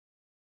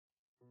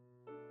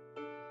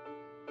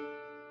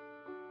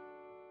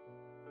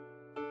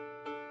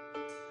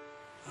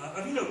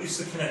you notice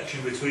the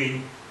connection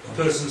between a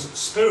person's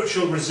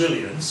spiritual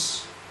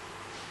resilience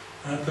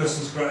and a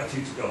person's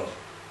gratitude to God?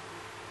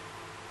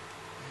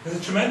 There's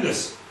a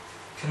tremendous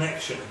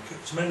connection,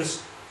 a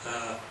tremendous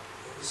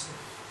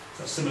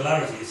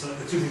similarity. It's like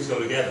the two things go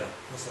together.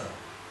 What's that?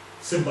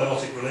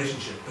 Symbiotic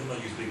relationship. But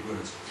not use big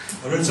words.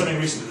 I read something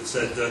recently that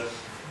said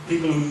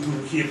people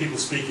who hear people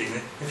speaking,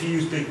 if you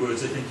use big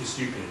words, they think you're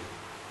stupid.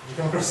 Did you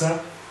come across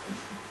that?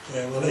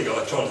 Yeah, well, there you go.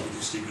 I tried to be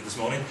too stupid this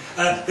morning.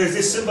 There's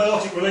this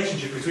symbiotic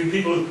relationship between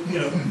people,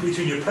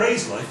 between your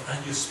praise life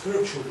and your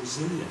spiritual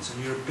resilience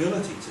and your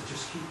ability to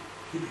just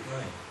keep it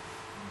going.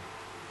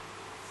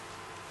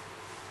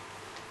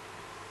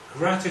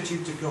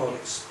 Gratitude to God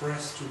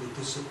expressed through the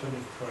discipline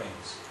of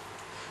praise.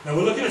 Now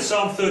we're looking at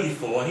Psalm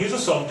 34, and here's a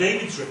song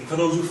David's written for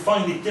those who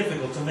find it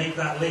difficult to make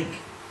that link.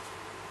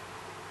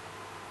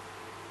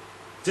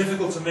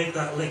 Difficult to make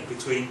that link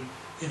between,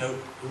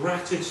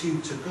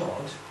 gratitude to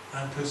God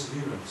and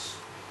perseverance.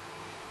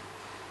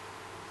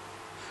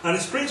 And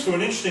it springs from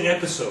an interesting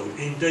episode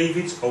in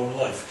David's own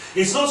life.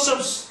 It's not some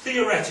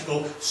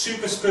theoretical,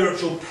 super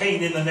spiritual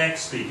pain in the neck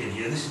speaking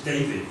here. This is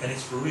David, and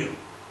it's for real.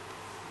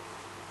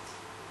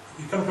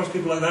 You come across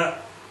people like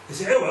that, they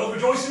say, oh well,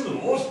 rejoice in the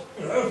Lord,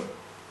 You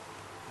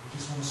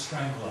just want to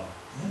strangle them.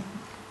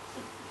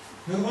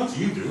 Yeah? No ones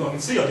you do, I can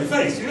see on your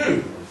face, you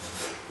do.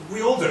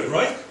 We all do,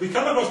 right? We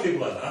come across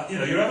people like that,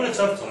 you're having a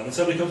tough time, and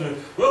somebody comes in,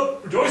 well,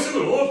 rejoice in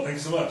the Lord,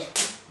 thanks so much.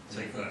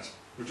 Take that.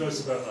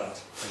 Rejoice about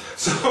that.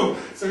 So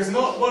it's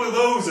not one of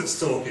those that's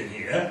talking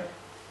here,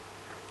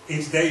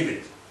 it's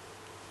David.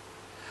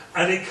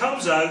 And it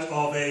comes out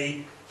of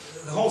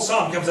the whole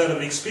psalm comes out of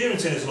an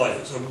experience in his life.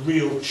 It's a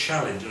real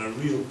challenge and a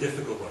real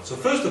difficult one. So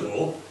first of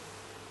all,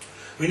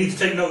 we need to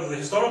take note of the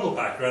historical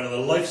background and the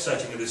life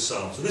setting of this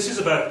psalm. So this is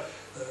about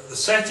the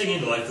setting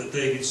in life that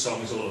David's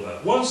song is all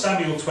about. 1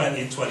 Samuel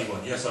 20 and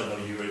 21. Yes, I know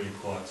you were in your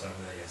quiet time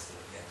there yesterday.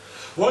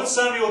 Yeah. 1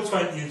 Samuel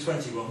 20 and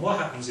 21. What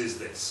happens is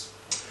this.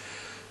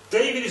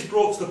 David is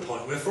brought to the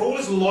point where, for all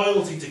his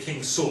loyalty to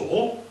King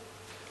Saul,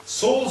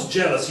 Saul's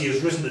jealousy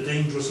has risen to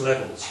dangerous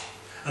levels.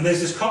 And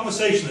there's this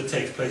conversation that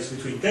takes place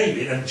between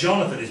David and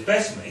Jonathan, his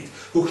best mate,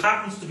 who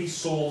happens to be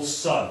Saul's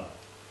son.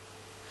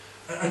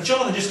 And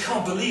Jonathan just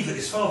can't believe that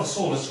his father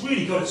Saul has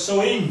really got it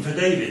so in for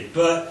David,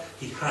 but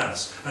he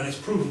has. And it's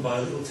proven by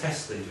a little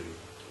test they do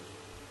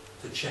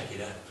to check it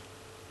out.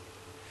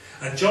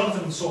 And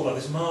Jonathan and Saul have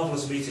this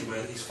marvellous meeting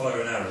where he's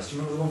firing arrows. Do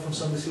you remember the one from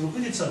Sunday school?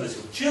 We did Sunday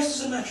school. Just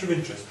as a matter of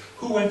interest,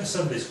 who went to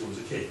Sunday school as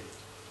a kid?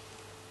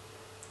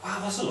 Wow,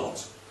 that's a lot.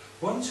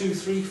 1, 2,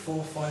 3,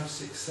 4, 5,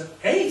 6, 7,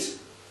 8!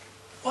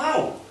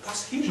 Wow,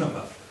 that's a huge number.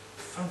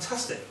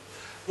 Fantastic.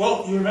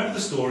 Well, you remember the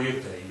story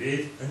of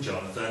David and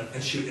Jonathan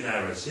and shooting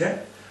arrows, yeah?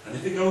 And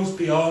if it goes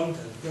beyond,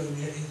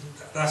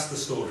 that's the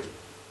story,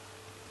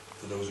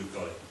 for those who've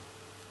got it.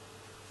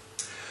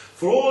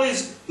 For all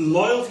his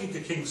loyalty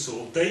to King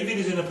Saul, David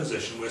is in a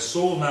position where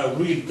Saul now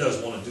really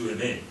does want to do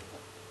him in.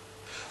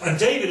 And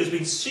David has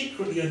been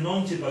secretly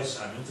anointed by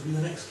Samuel to be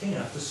the next king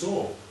after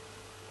Saul.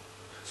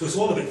 So it's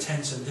all a bit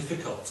tense and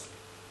difficult.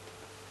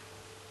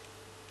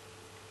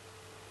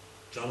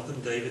 Jonathan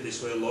and David,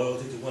 this way,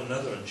 loyalty to one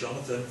another, and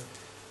Jonathan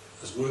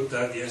has worked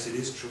out, yes, it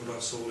is true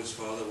about Saul, his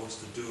father wants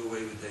to do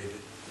away with David.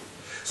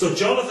 So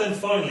Jonathan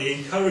finally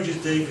encourages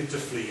David to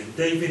flee, and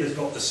David has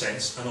got the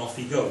sense, and off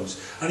he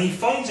goes. And he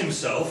finds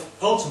himself,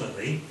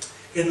 ultimately,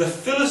 in the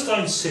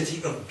Philistine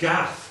city of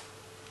Gath,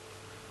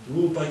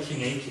 ruled by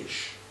King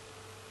Achish.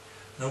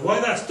 Now why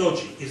that's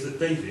dodgy is that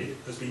David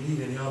has been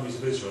leading the armies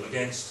of Israel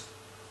against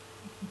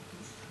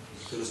the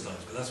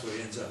Philistines, but that's where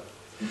he ends up.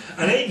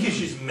 And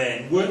Achish's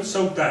men weren't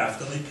so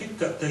daft, and they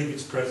picked up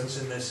David's presence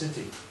in their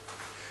city.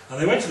 And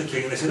they went to the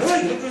king and they said, oh,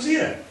 hey, look who's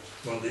here.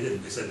 Well, they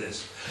didn't, they said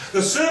this.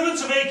 The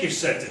servants of Achish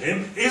said to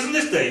him, isn't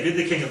this David,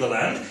 the king of the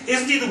land?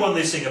 Isn't he the one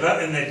they sing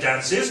about in their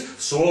dances?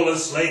 Saul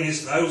has slain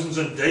his thousands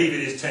and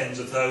David his tens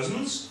of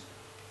thousands.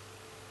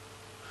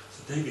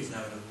 So David's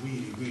now in a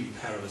really, really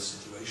perilous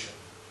situation.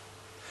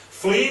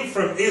 Fleeing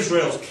from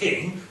Israel's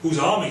king, whose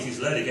armies he's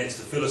led against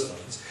the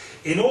Philistines,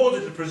 in order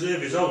to preserve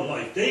his own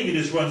life, David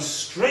has run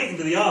straight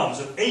into the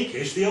arms of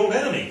Achish, the old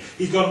enemy.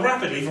 He's gone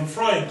rapidly from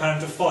frying pan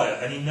to fire,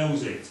 and he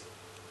knows it.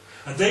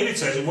 And David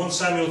says in 1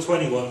 Samuel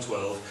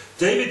 21:12,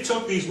 David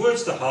took these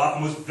words to heart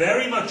and was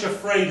very much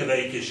afraid of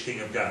Achish, king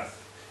of Gath.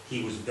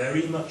 He was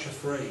very much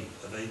afraid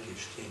of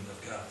Achish, king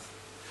of Gath.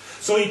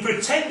 So he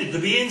pretended to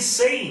be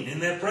insane in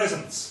their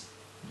presence.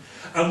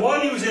 And while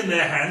he was in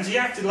their hands, he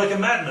acted like a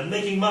madman,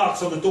 making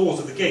marks on the doors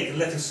of the gate and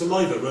letting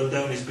saliva run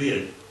down his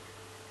beard.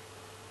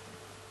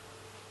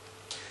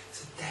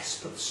 It's a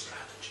desperate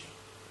strategy.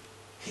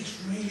 He's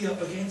really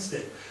up against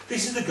it.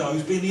 This is the guy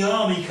who's been the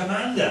army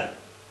commander.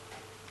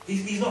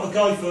 He's not a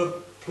guy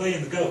for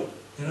playing the goat,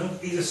 you know.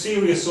 He's a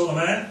serious sort of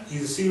man.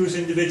 He's a serious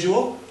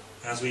individual,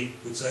 as we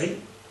would say.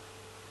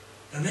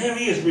 And there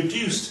he is,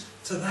 reduced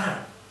to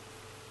that.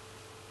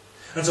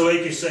 And so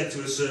Achish said to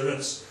his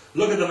servants,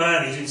 look at the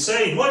man, he's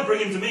insane. Why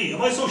bring him to me?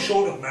 Am I so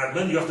short of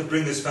madmen you have to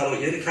bring this fellow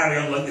here to carry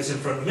on like this in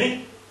front of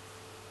me?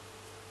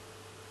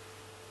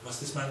 Must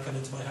this man come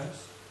into my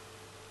house?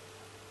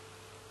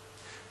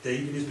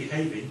 David is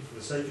behaving, for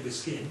the sake of his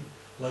skin,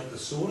 like the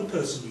sort of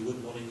person you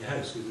wouldn't want in your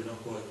house because they're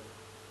not quite.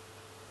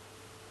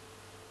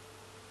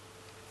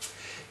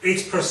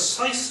 It's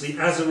precisely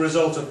as a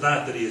result of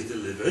that that he is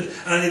delivered,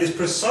 and it is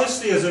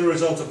precisely as a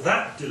result of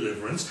that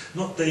deliverance,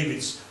 not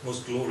David's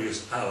most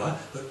glorious hour,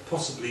 but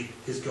possibly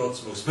his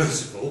God's most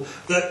merciful,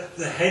 that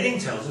the heading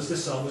tells us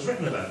this psalm was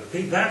written about.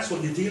 Okay, that's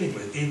what you're dealing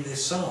with in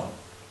this psalm.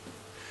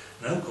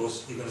 Now, of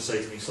course, you're going to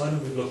say to me,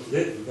 Simon, we've looked at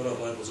it, we've got our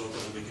Bibles open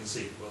and we can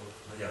see. Well,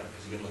 yeah,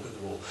 because you can look at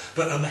the wall.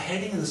 But on the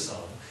heading of the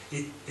psalm,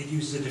 it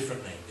uses a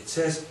different name. It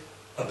says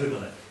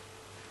Abimelech.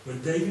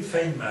 When David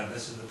feigned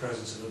madness in the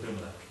presence of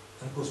Abimelech.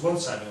 And of course 1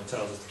 Samuel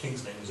tells us the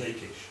king's name was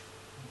Achish.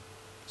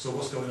 So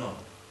what's going on?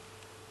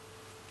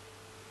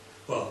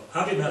 Well,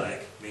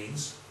 Abimelech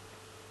means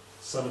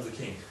son of the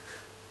king.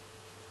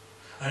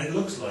 And it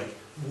looks like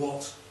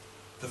what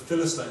the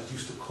Philistines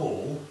used to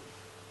call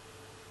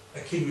a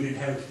king who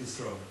inherited his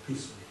throne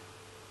peacefully.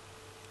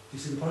 Do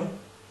you see the point?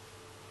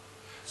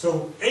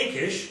 So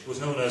Achish was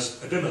known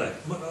as Abimelech,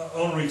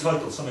 honorary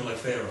title, something like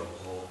Pharaoh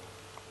or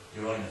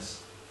Your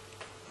Highness.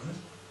 Right?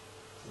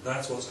 So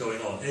that's what's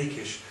going on.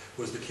 Achish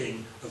was the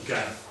king of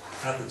Gath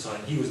at the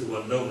time. He was the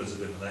one known as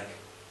Abimelech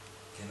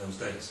in those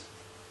days.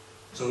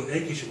 So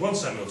Achish of 1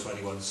 Samuel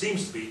 21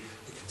 seems to be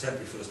the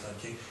contemporary Philistine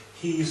king.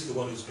 He is the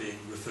one who's being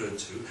referred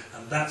to,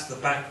 and that's the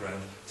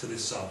background to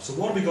this psalm. So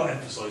what have we got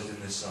emphasised in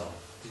this psalm?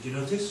 Did you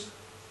notice?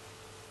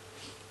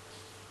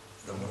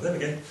 Done one of them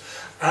again.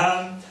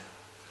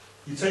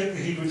 You take the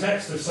Hebrew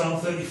text of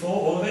Psalm 34,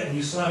 all of it, and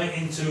you slam it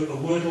into a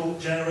Wordle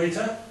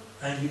generator,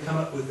 and you come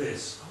up with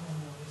this. Oh,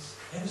 it's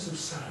ever so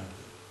sad.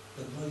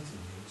 The writing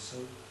here is so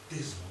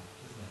dismal,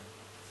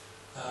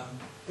 isn't it?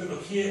 But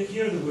look,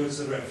 here are the words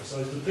that are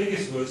emphasised. The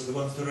biggest words are the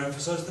ones that are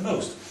emphasised the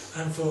most.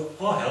 And for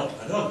our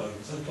help and our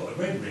guidance, I've got a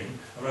red ring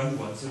around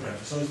the ones that are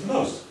emphasised the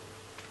most.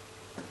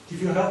 Do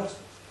you feel helped?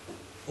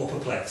 Or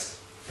perplexed?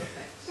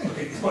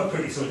 Okay, it's quite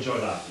pretty, so enjoy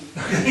that.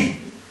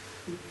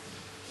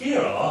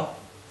 Here are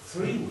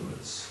 3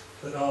 words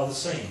that are the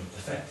same,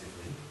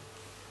 effectively.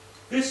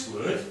 This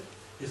word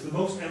is the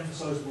most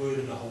emphasised word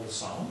in the whole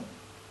psalm.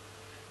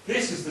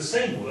 This is the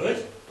same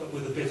word, but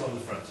with a bit on the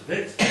front of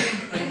it.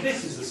 And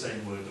this is the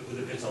same word, but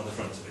with a bit on the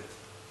front of it.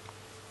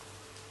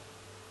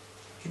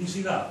 Can you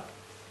see that?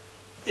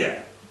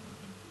 Yeah.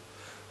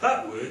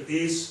 That word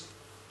is,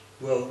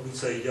 well, we'd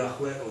say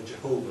Yahweh or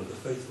Jehovah, the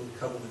faithful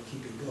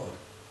covenant-keeping God.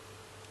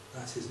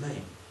 That's his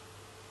name.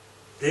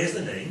 There's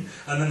the name,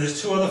 and then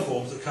there's 2 other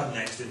forms that come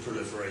next in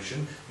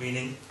proliferation,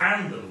 meaning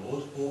and the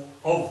Lord, or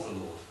of the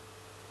Lord.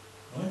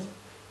 Right?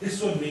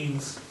 This one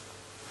means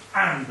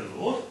and the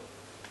Lord,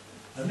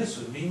 and this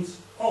one means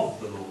of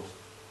the Lord.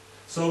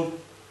 So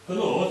the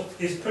Lord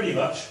is pretty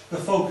much the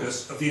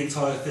focus of the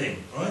entire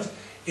thing, right?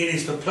 In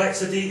his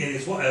perplexity, in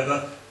his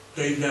whatever,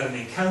 David had an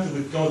encounter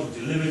with God who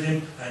delivered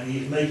him, and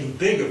he's making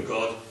big of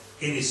God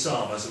in his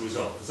psalm as a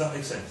result. Does that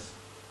make sense?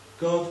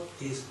 God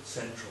is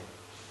central.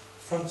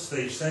 Front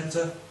stage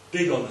centre,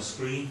 big on the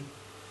screen,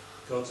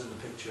 God's in the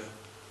picture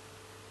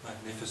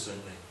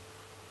magnificently.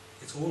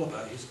 It's all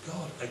about his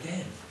God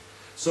again.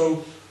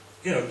 So,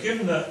 you know,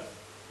 given that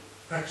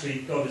actually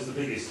God is the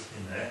biggest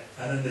in there,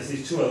 and then there's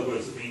these 2 other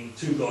words that mean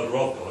to God or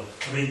of God,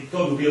 I mean,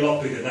 God would be a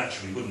lot bigger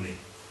naturally, wouldn't he?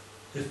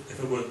 If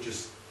it weren't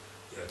just,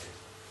 yeah, okay.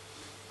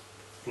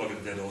 Flogging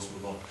a dead horse,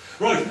 move on.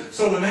 Right,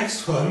 so the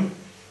next one,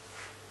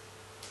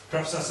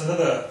 perhaps that's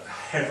another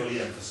heavily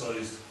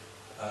emphasised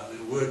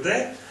little word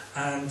there,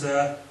 and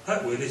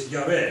that word is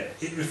Yahweh.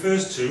 It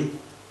refers to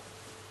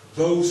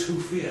those who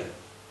fear.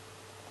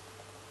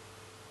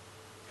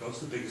 God's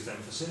the biggest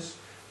emphasis.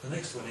 The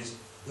next one is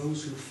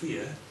those who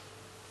fear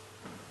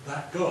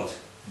that God.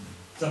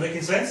 Is that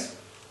making sense?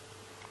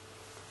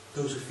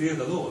 Those who fear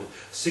the Lord.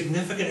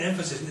 Significant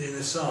emphasis in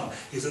this psalm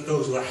is that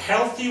those who have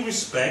healthy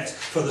respect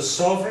for the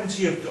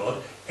sovereignty of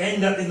God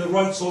end up in the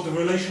right sort of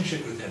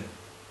relationship with him.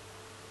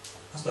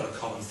 That's not a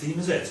common theme,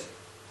 is it?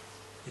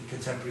 In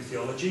contemporary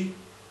theology.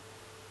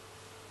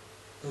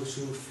 Those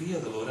who fear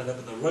the Lord end up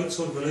in the right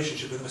sort of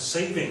relationship with him, a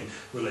saving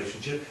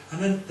relationship.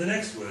 And then the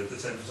next word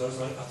that's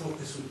emphasised, I thought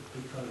this would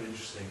be kind of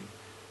interesting.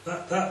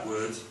 That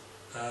word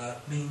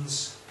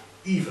means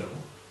evil,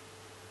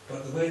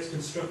 but the way it's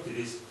constructed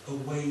is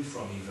away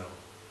from evil.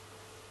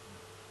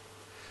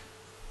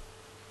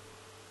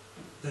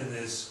 Then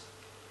there's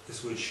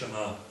this word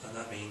shema, and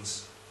that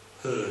means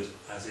heard,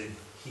 as in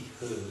he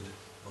heard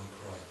my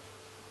cry.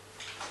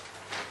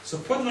 So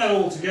putting that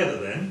all together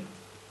then,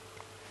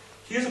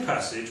 here's a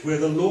passage where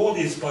the Lord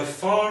is by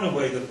far and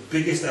away the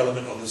biggest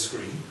element on the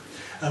screen,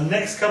 and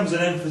next comes an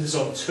emphasis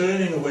on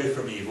turning away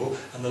from evil,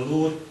 and the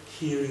Lord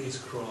hearing his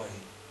cry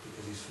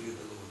because he's feared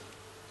the Lord.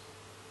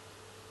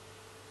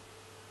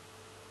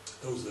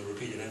 Those are the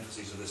repeated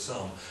emphases of this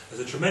psalm.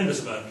 There's a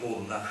tremendous amount more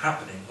than that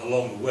happening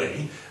along the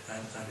way,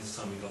 and it's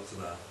time we got to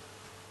that.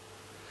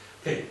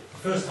 Okay, the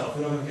first half,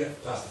 we're not going to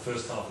get past the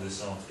first half of this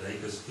psalm today,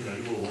 because, you know,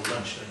 you all want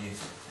lunch, don't you?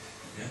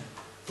 Yeah?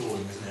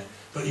 Boring, isn't it?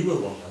 But you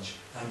will want lunch,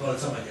 and by the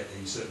time I get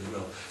there, you certainly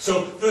will.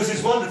 So,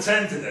 verses 1 to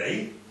 10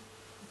 today,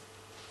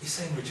 He's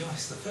saying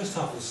rejoice. The first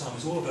half of the psalm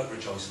is all about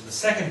rejoicing. The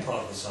second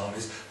part of the psalm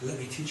is, let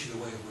me teach you the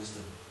way of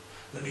wisdom.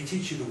 Let me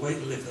teach you the way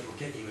to live that will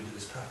get you into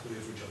this pathway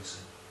of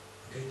rejoicing.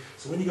 Okay?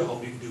 So when you go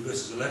home, you can do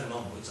verses 11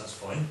 onwards, that's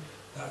fine.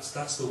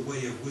 That's the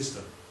way of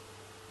wisdom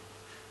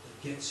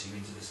that gets you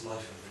into this life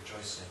of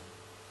rejoicing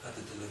at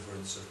the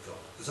deliverance of God.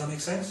 Does that make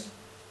sense?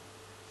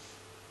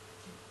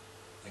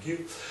 Thank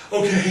you.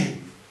 Okay.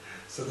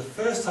 So the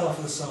first half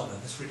of the psalm, then,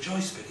 this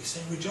rejoice bit, he's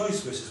saying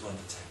rejoice verses 1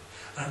 to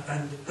 10.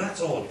 And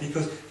that's odd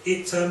because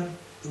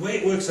the way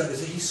it works out is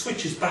that he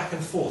switches back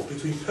and forth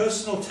between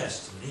personal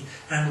testimony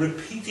and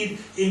repeated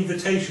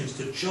invitations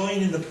to join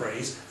in the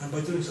praise, and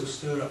by doing so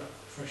stir up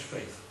fresh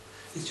faith.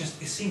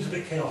 It seems a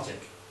bit chaotic.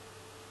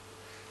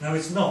 Now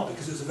it's not,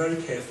 because it's a very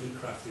carefully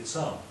crafted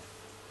psalm.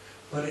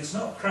 But it's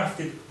not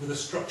crafted with a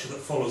structure that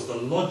follows the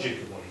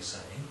logic of what he's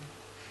saying.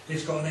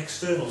 It's got an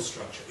external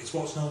structure. It's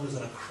what's known as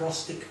an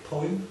acrostic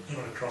poem. You know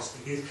what an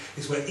acrostic is?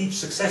 It's where each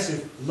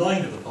successive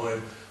line of the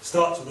poem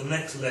starts with the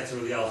next letter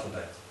of the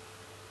alphabet.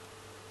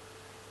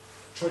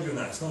 Try doing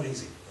that. It's not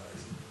easy.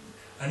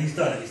 And he's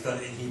done it. He's done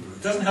it in Hebrew.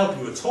 It doesn't help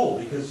you at all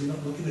because you're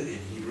not looking at it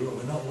in Hebrew, and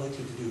we're not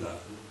likely to do that.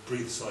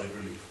 Breathe a sigh of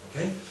relief.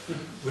 Okay?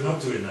 We're not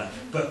doing that.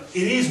 But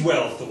it is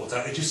well thought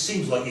out. It just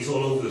seems like he's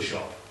all over the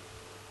shop.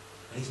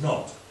 And he's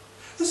not.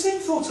 The same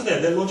thoughts are there.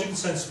 They're logical,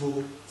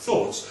 sensible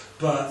thoughts.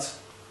 But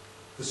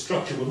the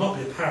structure will not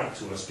be apparent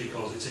to us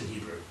because it's in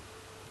Hebrew.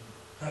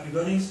 Happy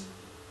bunnies?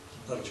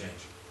 That'll change.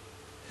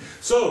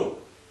 So,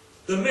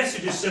 the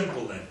message is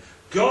simple then.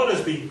 God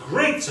has been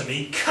great to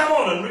me. Come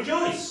on and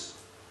rejoice.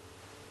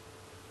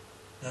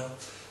 Now,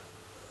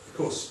 of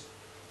course,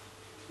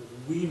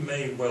 we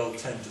may well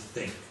tend to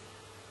think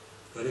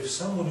that if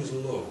someone is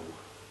low,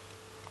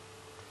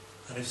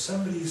 and if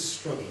somebody is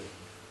struggling,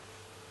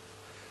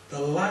 the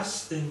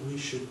last thing we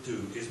should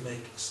do is make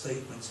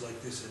statements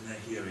like this in their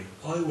hearing.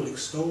 I will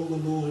extol the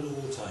Lord at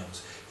all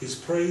times. His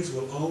praise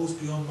will always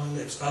be on my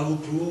lips. I will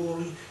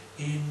glory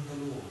in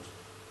the Lord.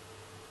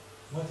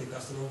 You might think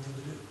that's the wrong thing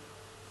to do.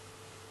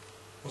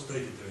 What's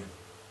David doing?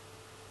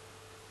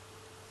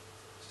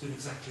 He's doing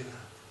exactly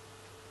that.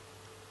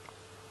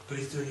 But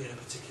he's doing it in a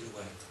particular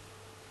way.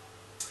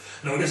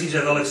 Now, I guess he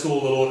said, I'll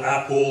extol the Lord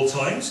at all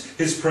times.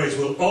 His praise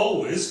will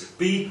always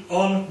be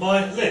on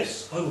my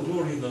lips. I will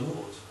glory in the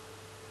Lord.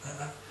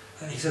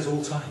 And he says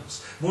all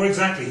times. More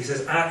exactly, he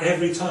says at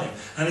every time.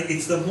 And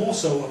it's the more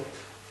so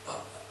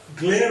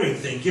glaring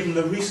thing, given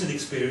the recent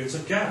experience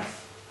of Gath,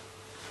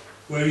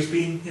 where he's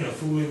been,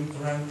 fooling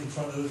around in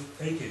front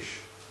of Achish.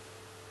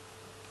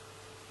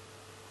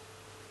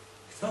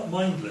 It's not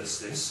mindless,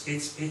 this.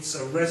 It's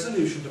a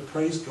resolution to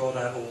praise God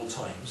at all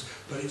times,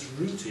 but it's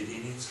rooted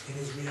in his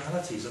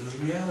realities and the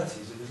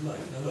realities of his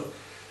life. Now look,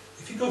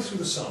 if you go through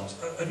the Psalms,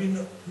 have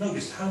you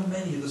noticed how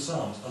many of the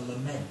Psalms are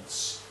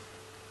laments?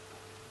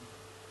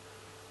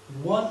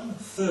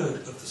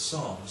 1/3 of the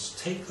Psalms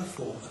take the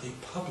form of a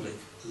public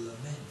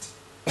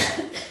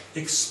lament,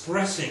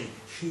 expressing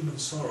human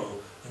sorrow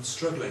and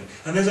struggling.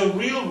 And there's a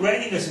real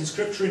readiness in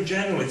Scripture in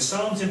general, in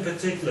Psalms in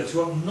particular,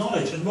 to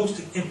acknowledge and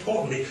most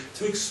importantly,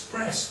 to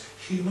express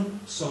human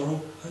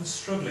sorrow and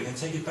struggling and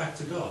take it back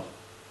to God.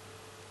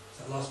 It's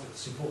that last bit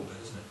that's the important bit,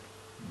 isn't it?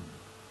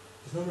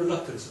 There's no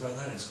reluctance about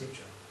that in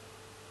Scripture.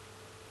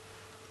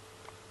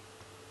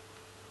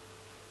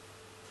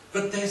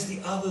 But there's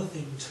the other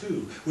thing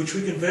too, which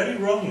we can very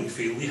wrongly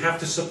feel we have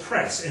to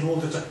suppress in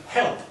order to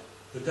help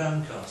the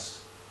downcast.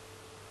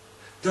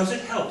 Does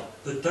it help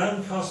the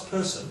downcast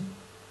person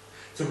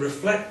to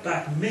reflect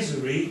back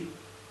misery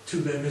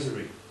to their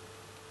misery?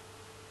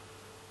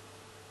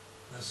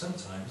 Now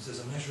sometimes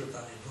there's a measure of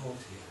that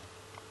involved here.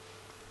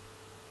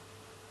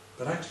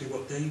 But actually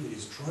what David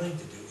is trying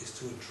to do is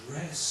to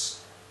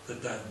address the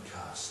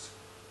downcast.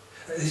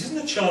 This isn't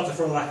a charter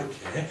for a lack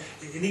of care.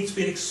 It needs to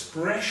be an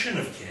expression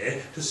of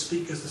care to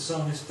speak as the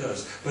psalmist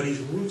does. But he's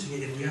rooting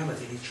it in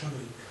reality and he's trying to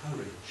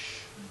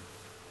encourage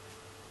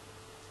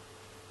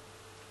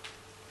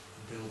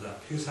and build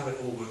up. Here's how it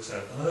all works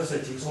out. And as I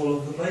said to you, it's all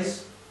over the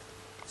place.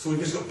 So we've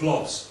just got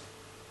blobs.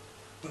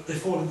 But they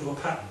fall into a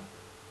pattern.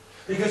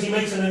 Because he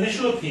makes an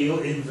initial appeal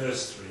in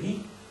verse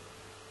 3.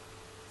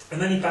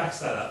 And then he backs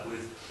that up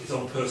with his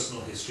own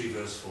personal history,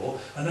 verse 4,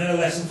 and then a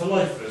lesson for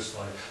life, verse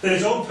 5. Then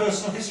his own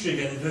personal history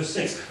again in verse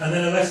 6, and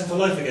then a lesson for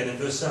life again in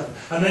verse 7.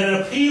 And then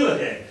an appeal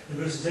again in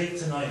verses 8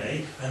 to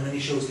 9a, and then he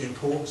shows the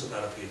importance of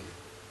that appeal,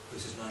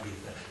 verses 9b to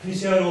 10. Can you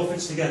see how it all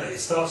fits together? It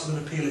starts with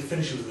an appeal, it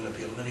finishes with an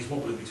appeal, and then he's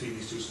wobbling between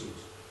these two stools.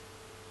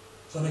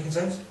 Is that making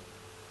sense?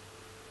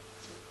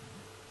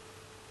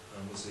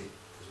 And we'll see,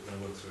 because we're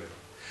going to work through it.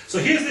 So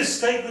here's this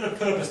statement of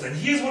purpose then.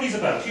 Here's what he's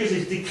about. Here's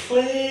his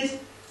declared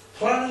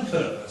plan and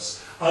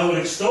purpose. I will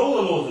extol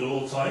the Lord at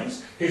all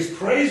times. His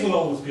praise will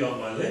always be on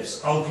my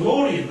lips. I'll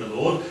glory in the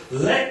Lord.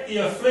 Let the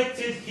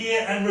afflicted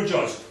hear and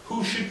rejoice.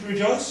 Who should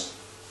rejoice?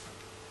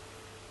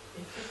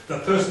 The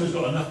person who's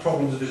got enough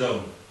problems of his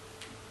own.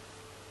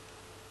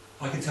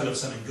 I can tell him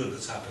something good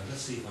that's happened.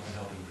 Let's see if I can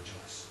help him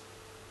rejoice.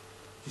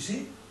 Do you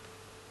see?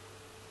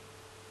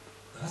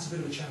 Now that's a bit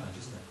of a challenge,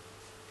 isn't it?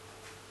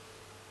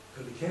 You've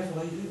got to be careful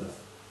how you do that.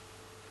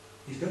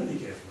 He's going to be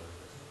careful how he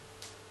does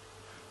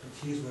it.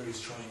 here's where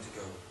he's trying to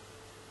go.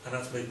 And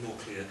that's made more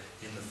clear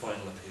in the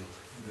final appeal,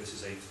 in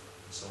verses 8 and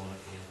so on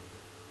at the end.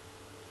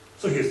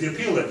 So here's the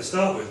appeal then to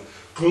start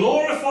with.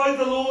 Glorify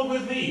the Lord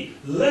with me.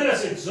 Let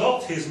us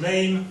exalt his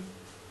name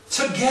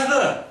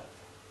together.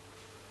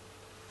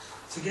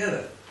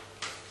 Together.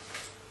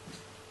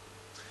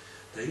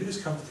 David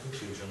has come to the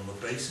conclusion on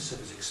the basis of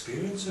his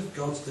experience of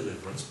God's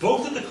deliverance,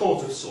 both at the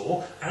court of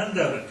Saul and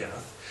down at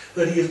Gath,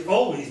 that he is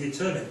always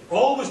determined,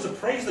 always to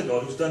praise the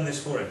God who's done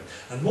this for him.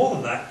 And more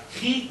than that,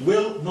 he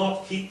will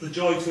not keep the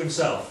joy to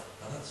himself.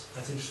 Now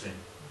that's interesting.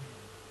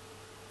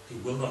 He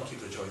will not keep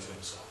the joy to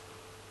himself.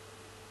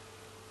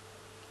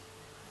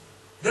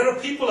 There are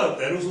people out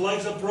there whose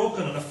lives are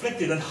broken and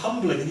afflicted and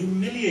humbling and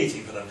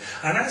humiliating for them.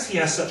 And as he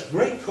has such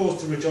great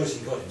cause to rejoice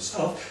in God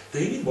himself,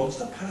 David wants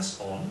to pass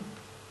on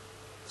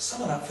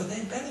some of that for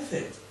their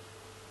benefit.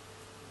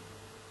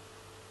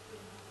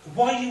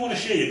 Why do you want to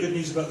share your good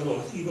news about the Lord?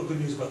 I think you've got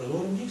good news about the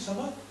Lord, haven't you,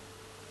 somewhere?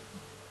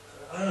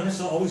 And it's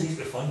not always easy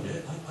to find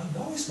it. I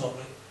know it's not.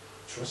 Like,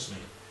 trust me.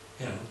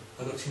 You know,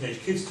 I've got teenage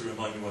kids to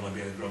remind me when I'm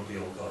being a grumpy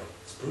old guy.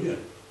 It's brilliant.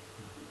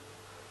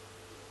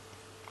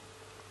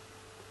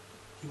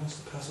 He wants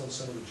to pass on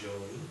some of the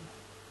joy.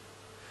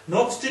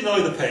 Not to deny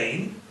the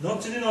pain,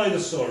 not to deny the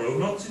sorrow,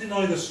 not to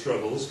deny the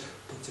struggles,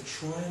 but to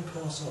try and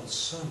pass on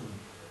some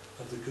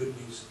of the good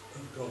news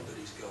of God that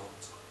he's got.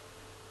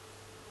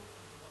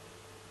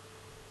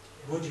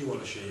 Why do you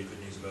want to share your good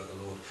news about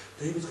the Lord?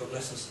 David's got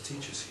lessons to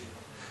teach us here.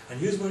 And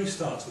here's where he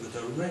starts with a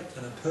direct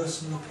and a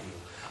personal appeal.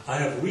 I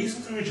have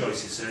reason to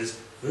rejoice, he says,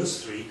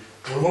 verse 3,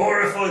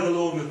 glorify the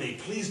Lord with me.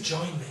 Please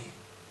join me.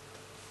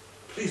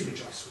 Please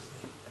rejoice with me.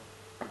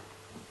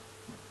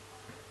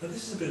 Now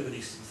this is a bit of an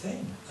Eastern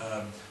thing.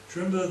 Do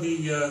you remember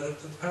the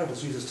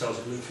parables Jesus tells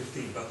in Luke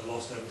 15 about the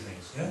lost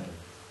everythings? Yeah?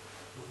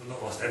 Well,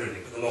 not lost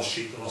everything, but the lost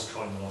sheep, the lost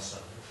coin, the lost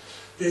son.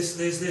 There's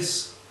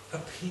this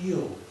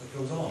appeal that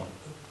goes on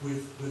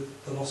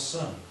with the lost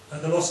son.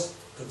 And the lost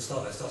doesn't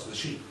start there, it starts with the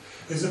sheep.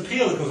 There's an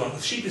appeal that goes on.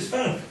 The sheep is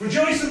found.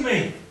 Rejoice with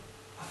me!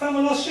 I found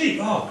my lost sheep.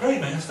 Oh,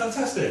 great, man, that's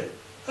fantastic.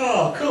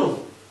 Oh,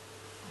 cool.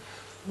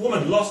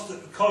 Woman lost a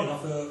coin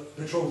off her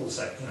betrothal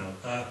set, you know.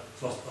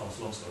 It's lost, oh, it's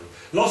a long story.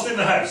 Lost in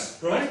the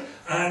house, right?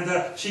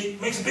 And she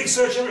makes a big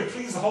search area,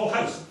 cleans the whole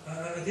house.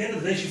 At the end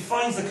of the day, she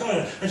finds the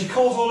coin and she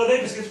calls all her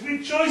neighbours and goes,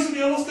 rejoice with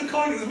me, I lost the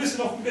coin, it was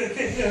missing off a bit of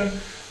kit here.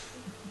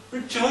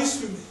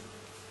 Rejoice with me.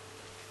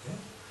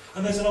 Yeah?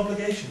 And there's an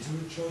obligation to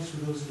rejoice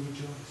with those who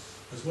rejoice,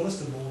 as well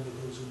as to mourn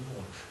with those who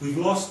mourn.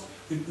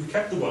 We've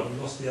kept the one,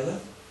 we've lost the other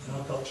in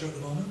our culture at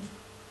the moment.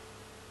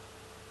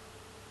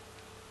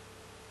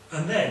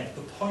 And then,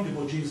 the point of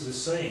what Jesus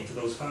is saying to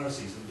those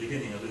Pharisees in the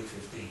beginning of Luke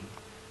 15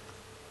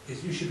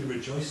 is you should be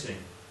rejoicing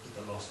that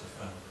the lost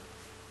are found,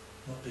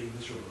 not being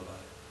miserable about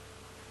it.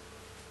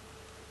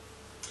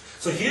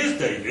 So here's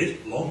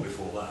David, long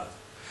before that,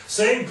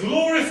 saying,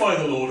 glorify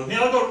the Lord with me,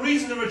 I've got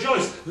reason to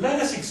rejoice.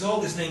 Let us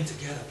exalt his name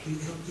together.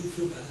 Please, you'll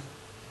feel better.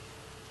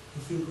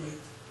 You'll feel great.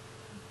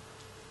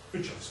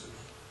 Rejoice with me.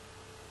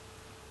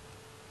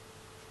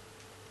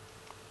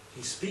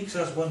 He speaks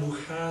as one who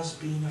has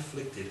been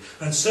afflicted,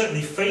 and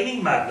certainly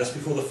feigning madness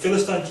before the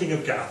Philistine king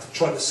of Gath to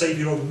try to save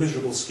your own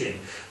miserable skin.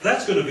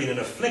 That's going to be an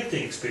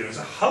afflicting experience,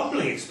 a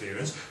humbling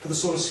experience for the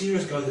sort of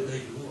serious guy that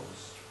David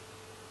was.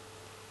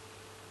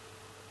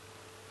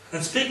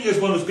 And speaking as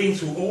one who's been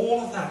through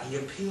all of that, he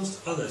appeals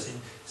to others in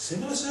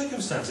similar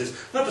circumstances.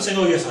 Not by saying,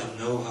 oh yes, I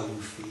know how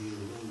you feel,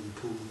 oh you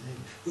poor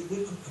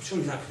thing. I'm sure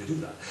he's happy to do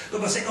that.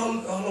 But by saying,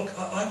 oh look,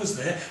 I was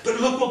there, but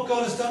look what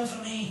God has done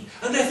for me.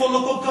 And therefore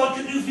look what God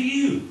can do for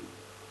you.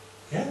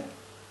 Yeah?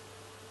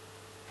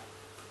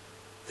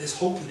 There's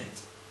hope in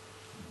it.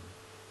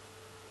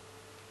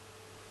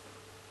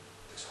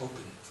 There's hope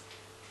in it.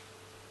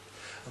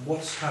 And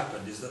what's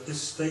happened is that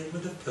this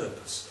statement of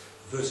purpose,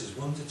 verses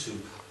 1 to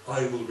 2,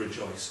 I will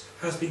rejoice,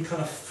 has been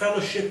kind of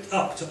fellowshipped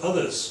up to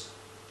others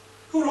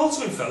who are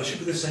also in fellowship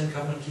with the same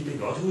covenant-keeping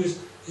God, who is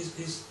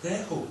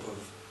their hope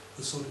of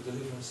the sort of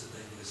deliverance that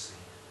David has seen.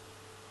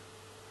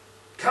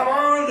 Come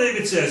on,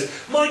 David says,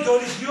 my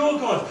God is your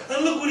God,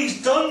 and look what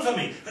he's done for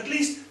me. At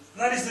least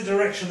that is the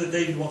direction that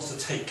David wants to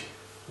take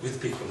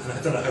with people, and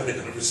I don't know how they're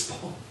going to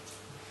respond.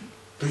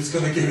 But he's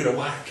going to give it a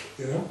whack,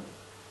 you know.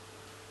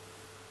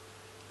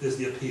 There's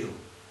the appeal.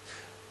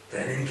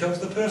 Then in comes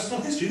the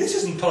personal history. This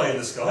isn't pie in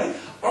the sky.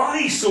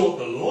 I sought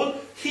the Lord.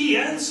 He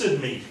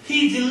answered me.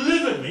 He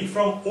delivered me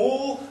from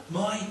all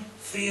my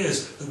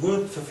fears. The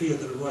word for fear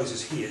that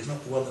arises here is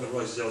not the one that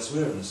arises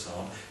elsewhere in the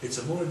psalm. It's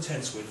a more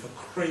intense word for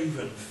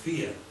craven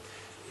fear.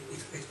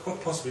 It's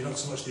quite possibly not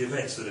so much the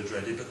events that are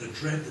dreaded, but the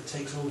dread that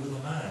takes over the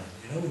man.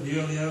 You know, in the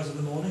early hours of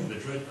the morning, the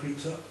dread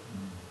creeps up.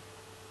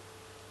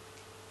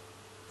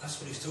 That's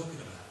what he's talking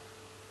about.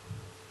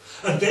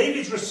 And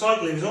David's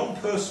recital of his own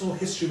personal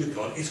history with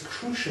God is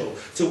crucial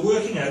to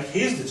working out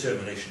his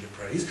determination to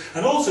praise,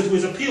 and also to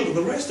his appeal to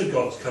the rest of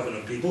God's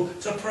covenant people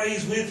to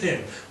praise with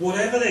him,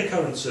 whatever their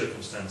current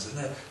circumstances.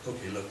 Now,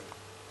 okay, look.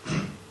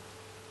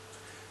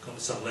 gone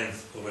to some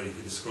length already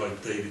to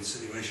describe David's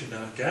situation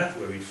down at Gath,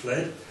 where he'd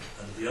fled,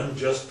 and the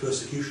unjust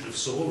persecution of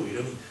Saul, who he'd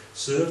only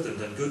served and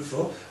done good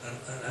for, and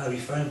how he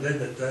found then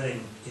that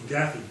down in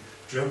Gath he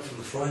jumped from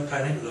the frying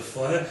pan into the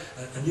fire,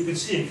 and you can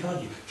see him,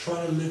 can't you,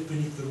 trying to live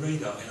beneath the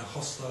radar in a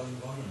hostile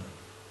environment,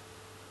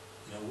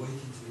 waiting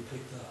to be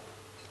picked up.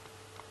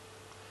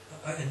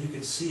 And you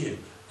can see him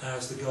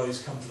as the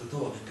guys come to the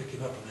door and they pick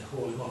him up and they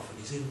haul him off, and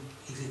he's in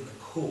the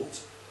court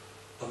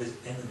of his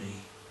enemy,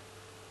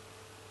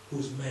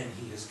 whose men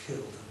he has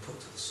killed and put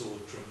to the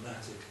sword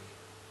dramatically.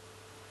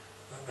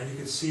 And you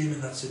can see him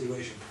in that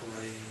situation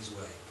praying his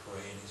way,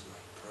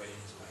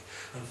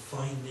 and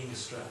finding a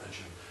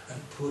stratagem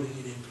and putting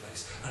it in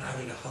place and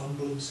having to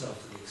humble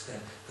himself to the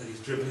extent that he's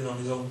dribbling on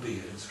his own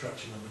beard and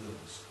scratching on the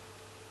nose.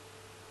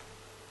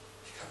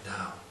 You come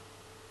down.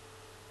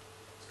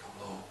 It's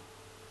come low.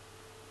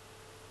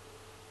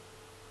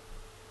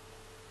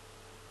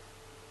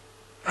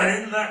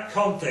 And in that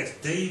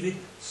context, David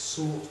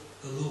sought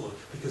the Lord,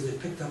 because they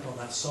picked up on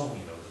that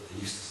song, that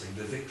they used to sing,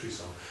 the victory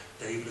song.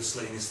 David has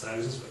slain his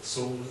thousands, but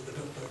Saul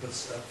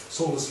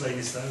has slain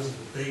his thousands,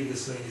 but David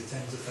has slain his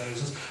tens of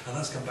thousands, and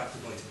that's come back to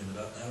bite him in the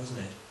butt now, hasn't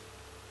it?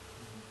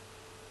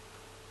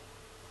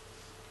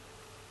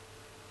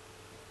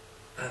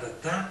 And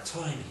at that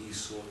time he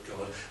sought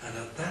God, and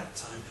at that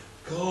time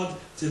God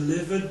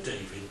delivered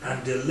David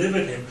and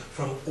delivered him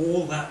from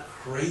all that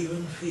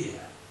craven fear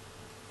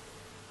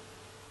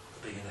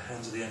of being in the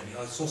hands of the enemy.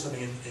 I saw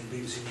something in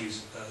BBC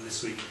News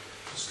this week.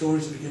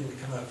 Stories are beginning to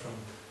come out from,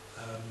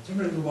 do you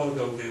remember a little while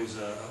ago there was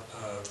a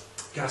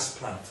gas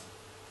plant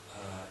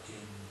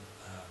in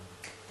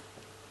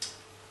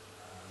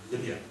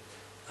Libya,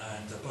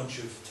 and a bunch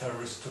of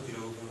terrorists took it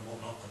over and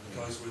whatnot, and the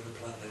guys were in the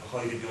plant, they were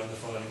hiding behind the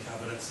filing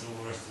cabinets and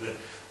all the rest of it,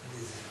 and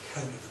there's an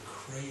account of the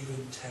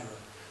craven terror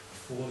of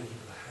falling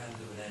into the hand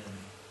of an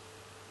enemy.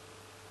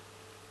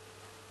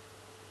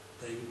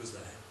 David was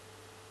there.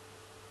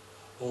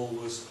 All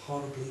was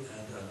horribly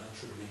and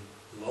unutterably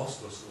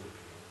lost, or so it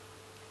appeared.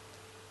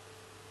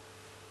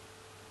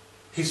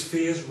 His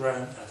fears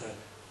ran at a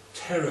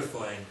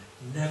terrifying,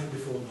 never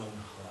before known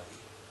high.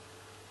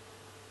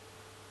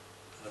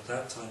 And at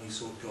that time he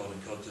sought God,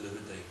 and God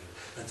delivered David,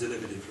 and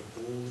delivered him from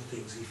all the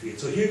things he feared.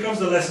 So here comes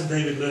the lesson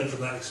David learned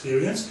from that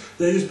experience.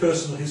 There's his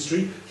personal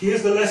history.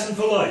 Here's the lesson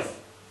for life.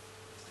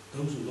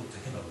 Those who look to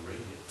him are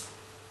radiant.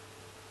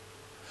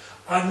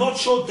 I'm not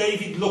sure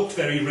David looked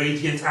very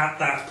radiant at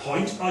that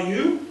point, are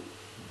you?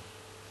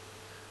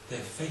 Their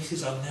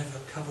faces are never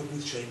covered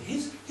with shame.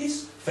 His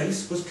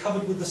face was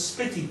covered with the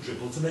spit he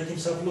dribbled to make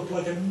himself look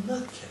like a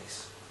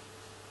nutcase.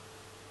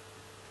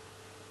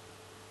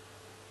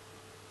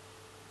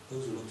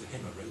 Those who look to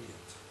him are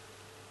radiant.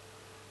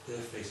 Their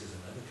faces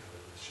are never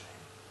covered with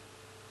shame.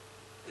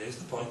 There's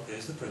the point,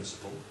 there's the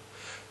principle.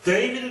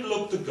 David had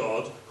looked to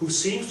God, who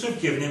seems to have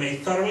given him a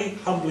thoroughly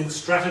humbling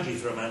strategy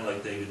for a man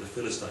like David, the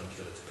Philistine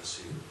killer, to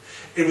pursue.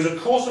 It was a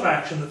course of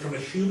action that, from a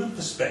human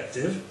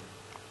perspective,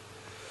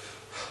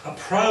 a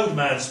proud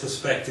man's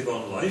perspective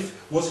on life,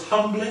 was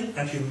humbling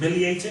and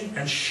humiliating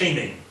and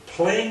shaming,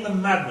 playing the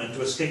madman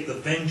to escape the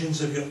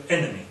vengeance of your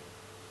enemy,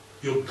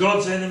 your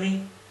God's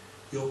enemy,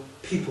 your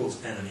people's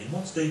enemy. And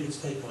what's David's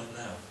take on it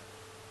now?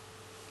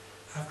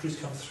 After he's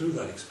come through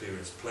that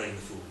experience, playing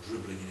the fool,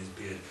 dribbling in his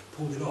beard,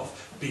 pulled it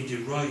off, being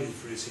derided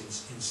for his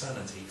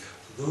insanity,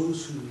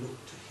 those who look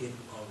to him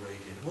are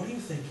radiant. What are you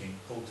thinking,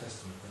 Old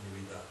Testament, when you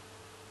read that?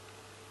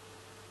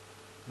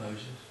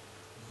 Moses.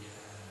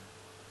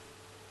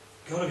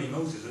 Got to be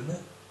Moses, isn't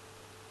it?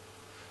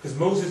 Because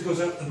Moses goes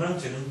up the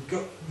mountain and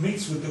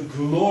meets with the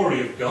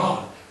glory of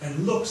God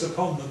and looks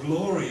upon the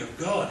glory of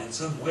God in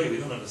some way we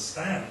don't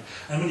understand.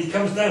 And when he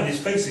comes down, his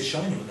face is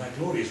shining with that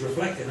glory. It's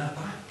reflecting that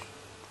back.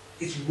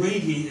 It's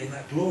radiating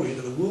that glory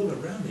to the world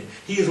around him.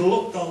 He has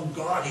looked on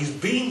God. He's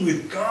been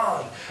with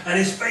God. And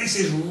his face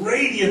is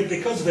radiant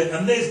because of it.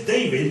 And there's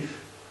David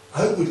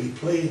outwardly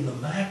playing the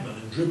madman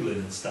and dribbling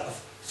and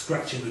stuff,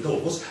 scratching the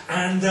doors.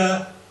 And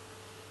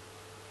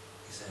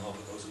he's saying, oh,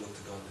 but those who look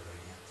to God, they're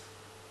radiant.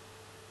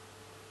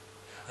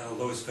 And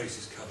although his face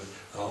is covered,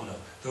 oh no,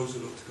 those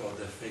who look to God,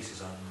 their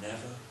faces are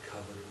never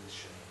covered with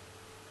shame.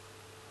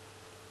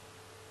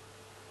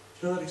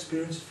 Do you know that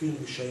experience of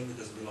feeling ashamed that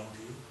doesn't belong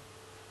to you?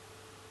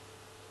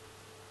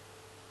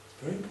 It's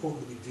very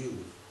important that we deal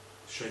with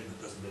shame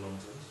that doesn't belong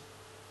to us.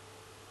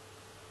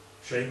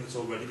 Shame that's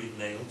already been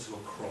nailed to a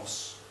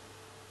cross.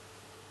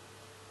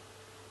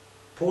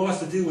 Paul has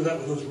to deal with that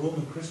with those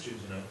Roman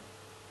Christians, you know.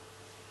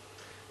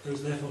 There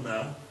is therefore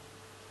now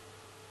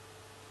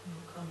no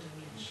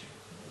condemnation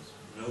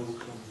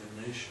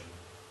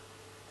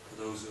for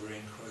those who are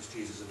in Christ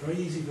Jesus. A very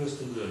easy verse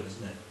to learn,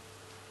 isn't it?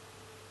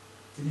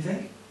 Didn't you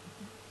think?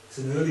 It's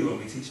an early one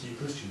we teach new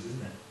Christians,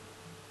 isn't it?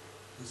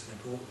 It's an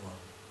important one.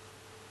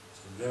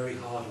 It's a very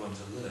hard one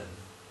to learn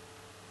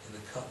in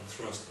the cut and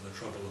thrust and the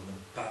trouble and the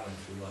battling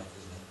through life,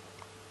 isn't it?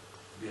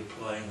 To be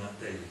applying that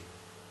daily.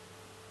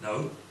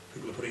 No,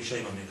 people are putting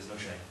shame on me, there's no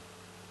shame.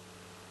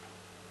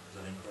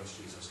 Because I'm in Christ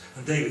Jesus.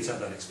 And David's had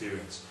that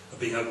experience of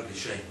being outwardly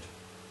shamed.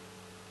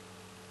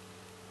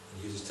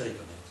 And here's his take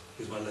on it.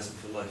 Here's my lesson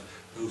for life.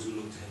 Those who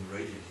look to him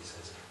radiant, he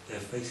says, their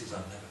faces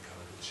are never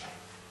covered with shame.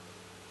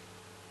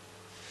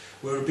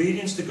 Where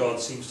obedience to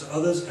God seems to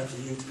others and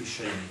to you to be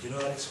shaming. Do you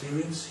know that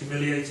experience?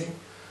 Humiliating?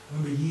 I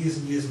remember years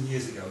and years and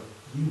years ago,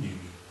 you knew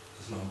me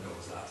as long ago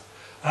as that.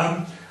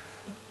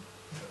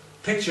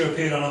 Picture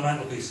appeared on our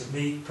mantelpiece of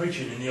me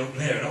preaching in the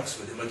open air in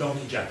Oxford in my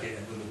donkey jacket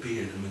and with a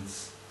beard and with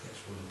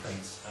sketchboard and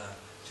paints.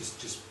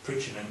 Just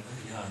preaching, and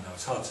yeah, I know,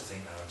 it's hard to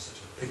think now, I'm such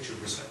a picture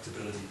of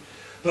respectability.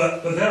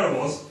 But there I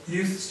was,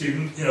 youth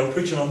student, you know,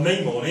 preaching on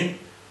May morning,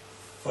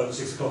 5 or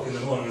 6 o'clock in the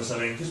morning or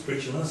something, just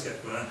preaching on a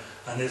sketchboard,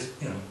 and there's,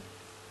 you know,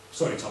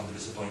 sorry Tom to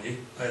disappoint you,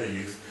 I had a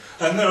youth.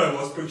 And there I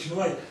was preaching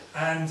away.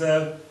 And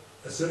a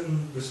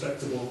certain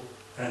respectable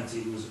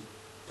auntie who was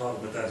part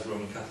of my dad's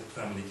Roman Catholic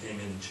family came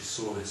in and she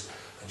saw this,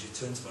 and she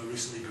turned to my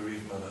recently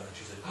bereaved mother and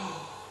she said,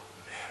 "Oh,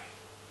 Mary,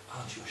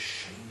 aren't you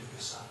ashamed of your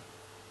son?"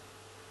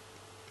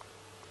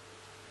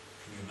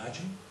 Can you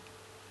imagine?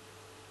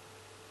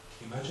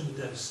 Can you imagine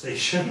the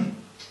devastation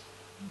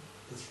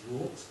that's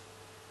wrought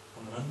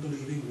on an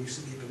unbelieving,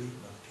 recently believed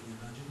mother? Can you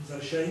imagine? Is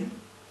that a shame?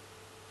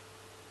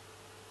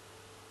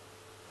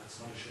 That's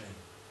not a shame.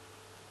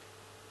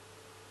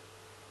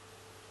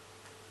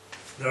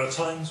 There are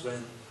times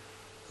when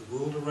the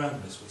world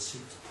around us will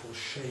seek to pour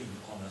shame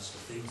on us for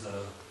things that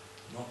are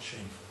not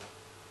shameful,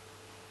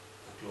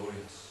 but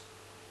glorious.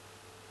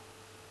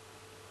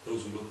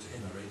 Those who look to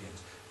him are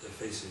radiant. Their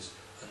faces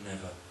are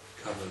never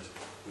covered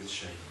with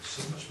shame.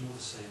 So much more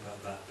to say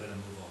about that, better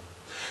move on.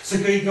 So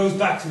he goes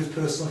back to his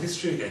personal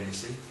history again, you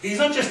see. He's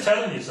not just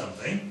telling you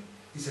something,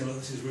 he's saying, look,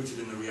 this is rooted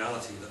in the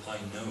reality that I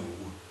know.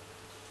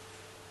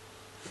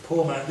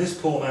 This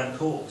poor man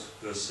called,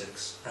 verse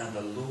 6, and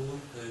the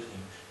Lord heard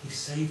him. He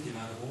saved him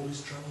out of all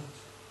his troubles.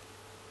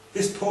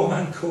 This poor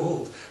man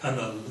called, and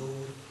the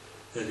Lord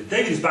heard him.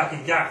 David is back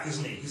in Gath,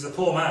 isn't he? He's a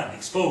poor man,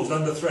 exposed,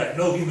 under threat,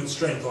 no human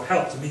strength or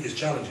help to meet his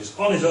challenges,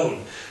 on his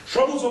own.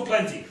 Troubles were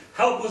plenty,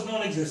 help was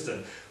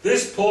non-existent.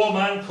 This poor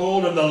man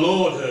called, and the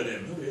Lord heard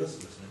him. Nobody else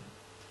is listening.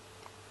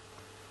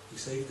 He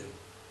saved him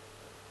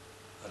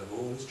out of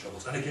all his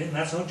troubles. And again,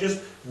 that's not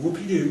just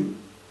whoopee-doo,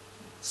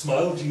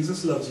 smile,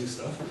 Jesus loves you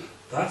stuff.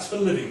 That's for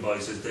living by,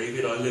 says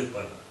David, I live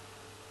by that.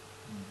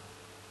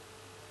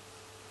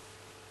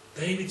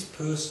 David's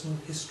personal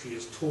history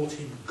has taught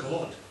him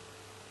God.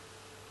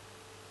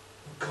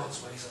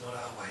 God's ways are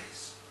not our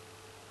ways.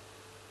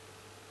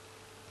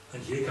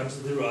 And here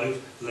comes the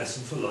derived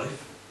lesson for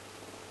life.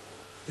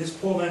 This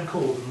poor man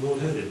called and the Lord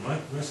heard him,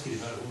 right? Rescued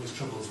him out of all his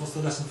troubles. What's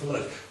the lesson for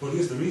life? Well,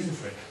 here's the reason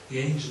for it. The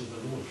angel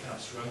of the Lord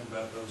camps round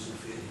about those who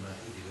fear him and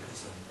he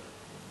delivers them.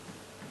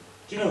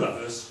 Do you know that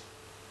verse?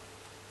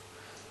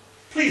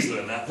 Please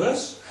learn that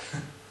verse.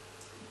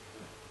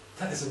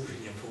 That is a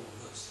really important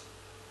verse.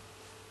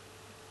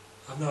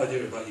 I've no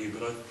idea about you,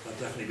 but I've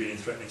definitely been in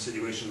threatening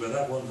situations where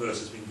that one verse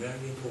has been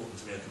very important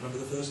to me. I can remember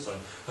the first time,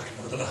 I can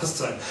remember the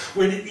last time.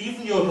 When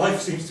even your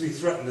life seems to be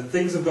threatened and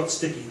things have got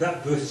sticky,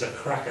 that verse is a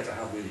cracker to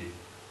have with you.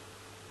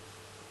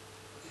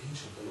 The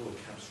angel of the Lord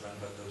camps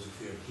round about those who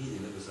fear him, he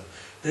delivers them.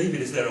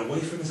 David is there away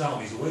from his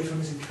armies, away from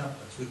his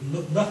encampments, with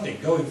nothing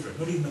going for him,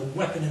 not even a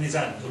weapon in his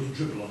hand, only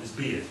dribble on his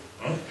beard.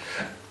 Right?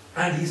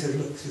 And he said,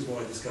 look, this is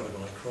what I discovered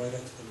when I cried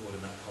out to the Lord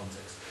in that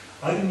context.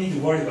 I didn't need to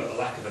worry about the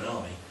lack of an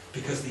army,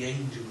 because the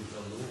angel of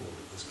the Lord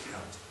was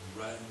camped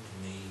round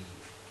me,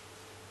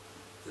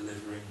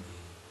 delivering me,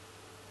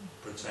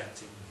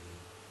 protecting me.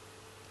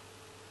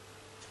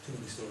 Too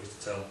many stories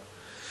to tell.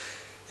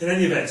 In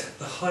any event,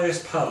 the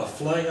highest power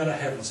flying out of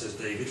heaven, says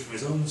David, from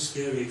his own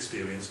scary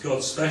experience,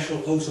 God's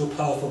special, oh so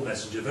powerful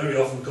messenger. Very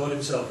often God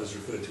himself is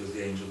referred to as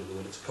the angel of the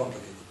Lord. It's a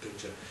complicated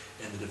picture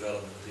in the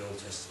development of the Old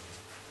Testament.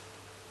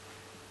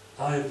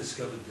 I have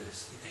discovered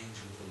this, the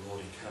angel of the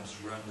Lord encamps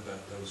round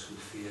about those who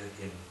fear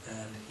him,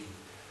 and he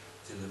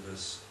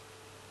delivers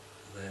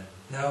them.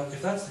 Now,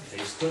 if that's the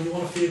case, don't you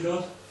want to fear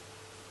God?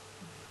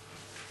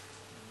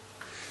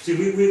 See,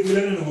 we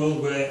live in a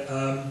world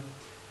where,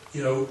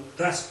 you know,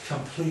 that's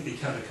completely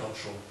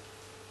countercultural.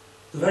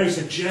 The very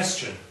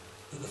suggestion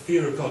that the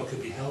fear of God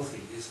could be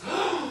healthy is,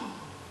 yeah,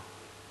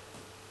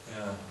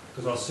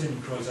 because our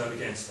sin cries out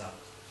against that.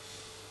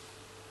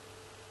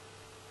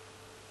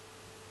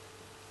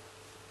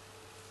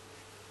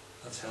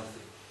 That's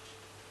healthy.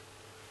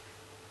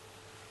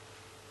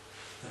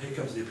 Now here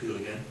comes the appeal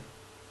again.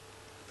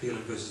 Appeal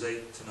in verses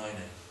 8 to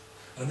 9a.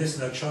 And this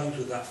now chimes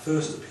with that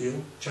first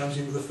appeal, chimes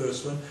in with the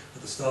first one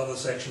at the start of the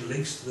section,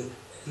 links to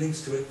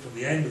it from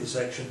the end of the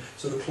section,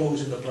 sort of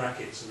closing the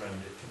brackets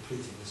around it,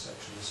 completing this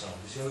section of the psalm.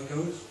 You see how it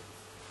goes?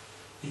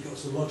 He's got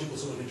some logical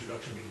sort of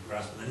introduction we can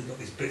grasp, and then he's got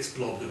these bits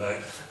blobbed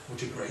about,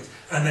 which are great,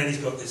 and then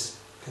he's got this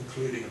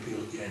concluding appeal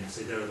at the end.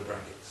 Say, there are the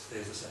brackets,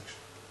 there's the section.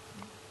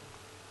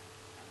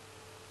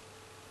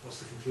 What's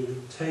the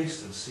conclusion?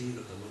 Taste and see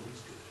that the Lord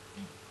is good.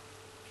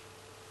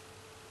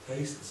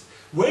 Taste and see.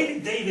 Where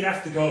did David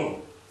have to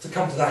go to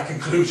come to that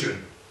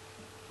conclusion?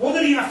 What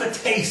did he have to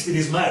taste in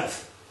his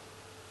mouth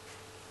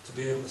to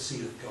be able to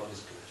see that God is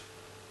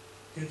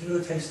good? Do you know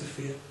the taste of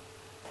fear? Do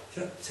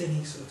you know that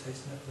tinny sort of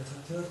taste in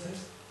that? Do you know the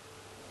taste?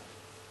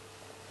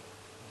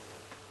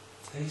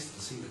 Taste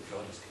and see that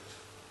God is good.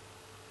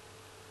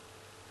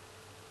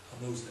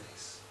 in those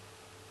days.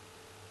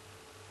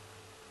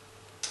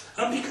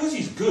 And because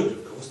he's good,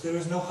 of course, there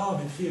is no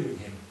harm in fearing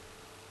him.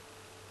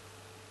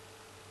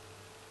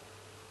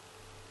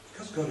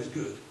 Because God is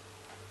good,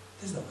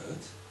 there's no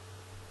hurt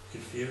in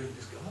fearing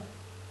this God.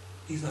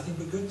 He's nothing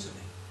but good to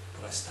me,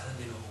 but I stand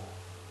in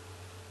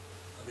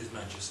awe of his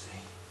majesty.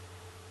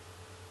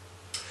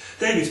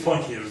 David's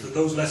point here is that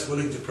those less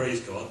willing to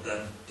praise God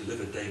than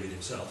delivered David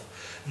himself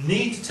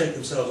need to take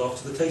themselves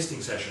off to the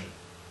tasting session.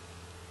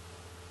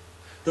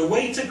 The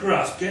way to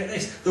grasp, get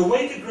this, the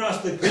way to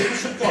grasp the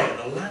goodness of God in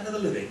the land of the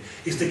living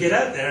is to get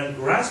out there and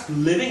grasp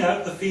living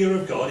out the fear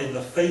of God in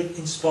the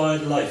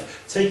faith-inspired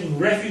life, taking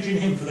refuge in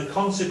him for the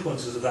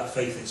consequences of that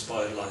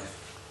faith-inspired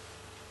life,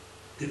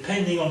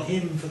 depending on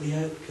him for the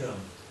outcome.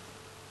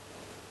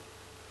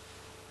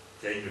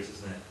 Dangerous,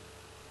 isn't it?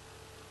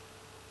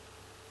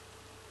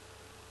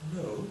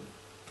 No,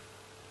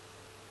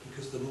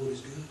 because the Lord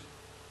is good.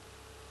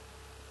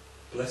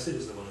 Blessed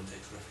is the one who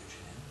takes refuge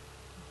in him.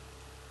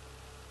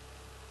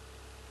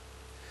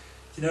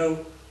 You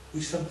know,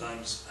 we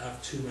sometimes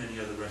have too many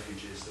other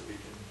refuges that we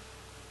can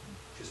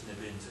just nip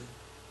into.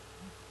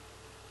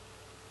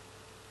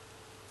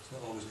 It's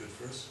not always good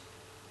for us.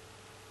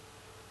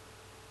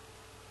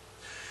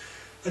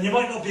 And you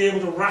might not be able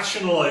to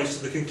rationalise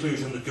to the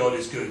conclusion that God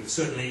is good.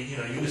 Certainly, you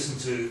know, you listen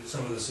to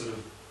some of the sort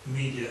of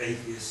media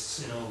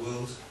atheists in our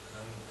world.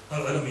 I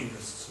don't mean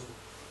this sort of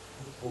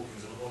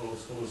Hawkins and all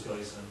those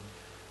guys and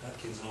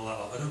Atkins and all that.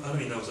 I don't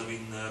mean those. I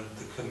mean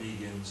the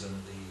comedians and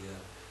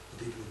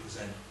the people who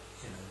present.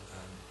 You know,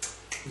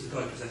 who's the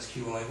guy who presents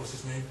QI? What's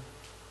his name?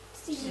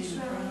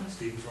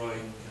 Stephen Fry.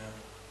 You know,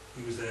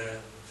 he was there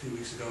a few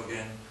weeks ago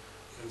again.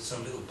 There was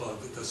some little bug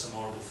that does some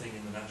horrible thing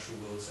in the natural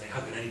world, saying,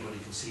 how can anybody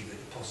conceive there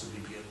could possibly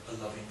be a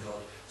loving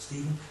God?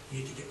 Stephen, you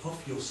need to get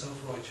off your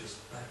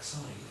self-righteous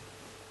backside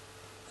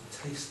and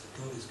taste that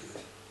God is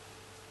good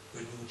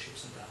when your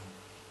chips are down.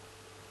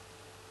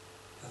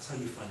 That's how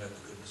you find out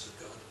the goodness of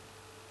God.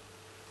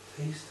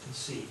 Taste and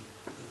see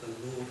that the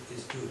Lord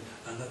is good,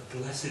 and that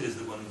blessed is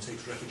the one who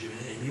takes refuge in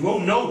him. You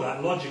won't know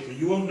that logically,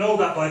 you won't know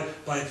that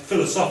by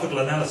philosophical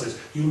analysis,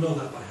 you'll know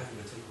that by having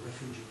to take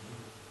refuge in him.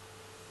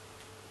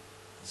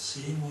 And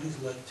seeing what he's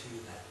like to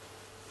you then.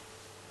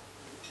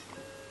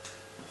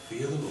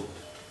 Fear the Lord,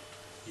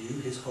 you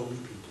his holy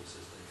people,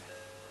 says David,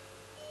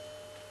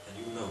 and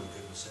you'll know the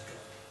goodness of God.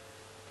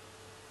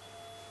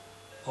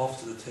 Off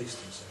to the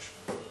tasting session.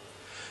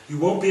 You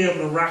won't be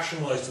able to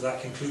rationalise to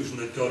that conclusion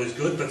that God is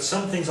good, but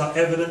some things are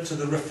evident to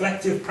the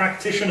reflective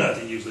practitioner,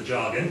 to use the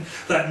jargon,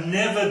 that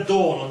never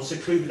dawn on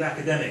secluded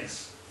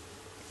academics.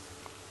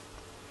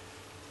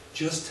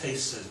 Just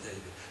taste, says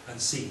David,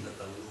 and see that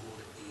the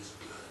Lord is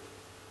good.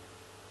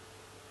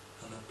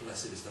 And that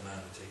blessed is the man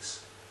who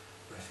takes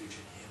refuge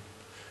in him.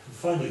 And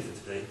finally for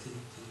today, did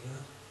you hear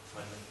that?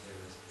 Finally, there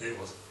it is. There it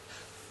was.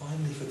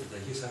 Finally for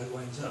today, here's how it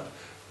winds up.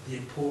 The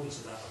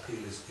importance of that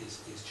appeal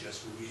is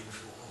just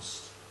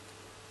reinforced.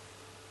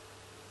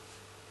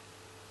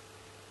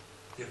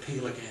 The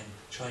appeal again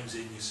chimes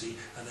in, you see,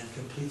 and then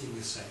completing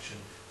this section,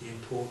 the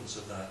importance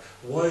of that.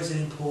 Why is it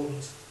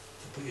important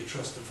to put your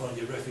trust and find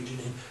your refuge in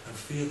him and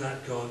fear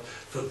that God?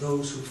 For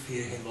those who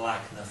fear him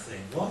lack nothing.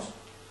 What?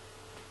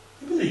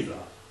 You believe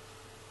that?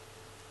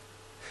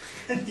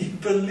 Can you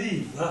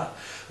believe that?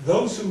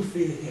 Those who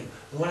fear him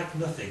lack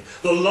nothing.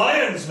 The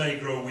lions may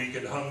grow weak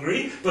and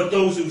hungry, but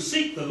those who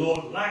seek the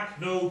Lord lack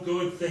no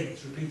good thing.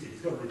 It's repeated.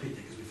 He's got to repeat it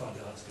because we find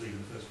it hard to believe in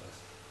the first place.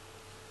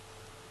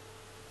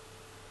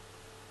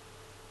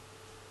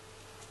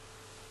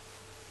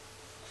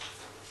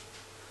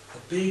 A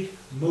big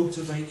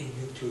motivating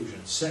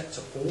conclusion set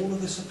to all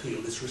of this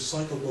appeal, this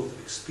recital both of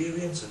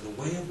experience and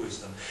the way of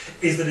wisdom,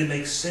 is that it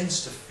makes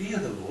sense to fear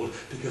the Lord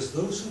because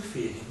those who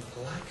fear him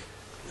lack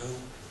no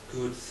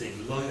good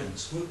thing.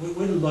 Lions.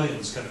 Where do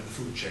lions come in the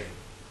food chain?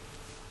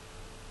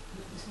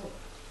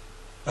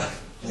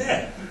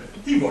 Yeah,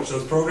 you watch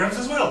those programs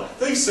as well.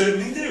 They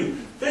certainly do.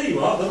 There you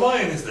are, the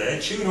lion is there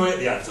chewing away at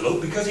the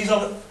antelope because he's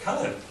on a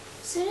colour.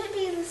 Shouldn't it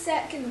be the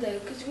second though,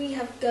 because we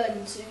have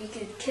guns so we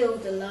could kill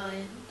the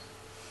lion?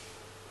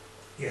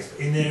 Yes,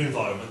 but in their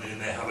environment and in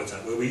their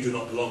habitat where we do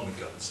not belong with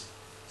guns,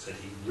 said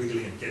he,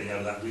 wriggling and getting out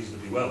of that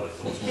reasonably well, I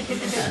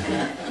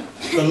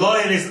thought. The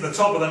lion is at the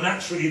top of the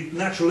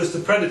natural list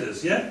of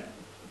predators, yeah?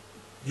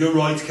 You're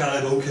right,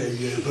 Caleb, okay,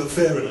 yeah, but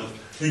fair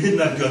enough. They didn't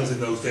have guns in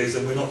those days,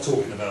 and we're not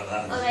talking about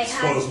that. Well, it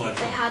spoils my point.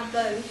 They had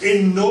both.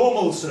 In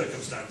normal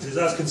circumstances,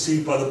 as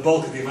conceived by the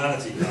bulk of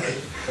humanity,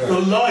 the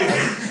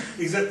lion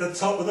is at the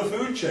top of the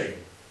food chain.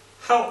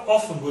 How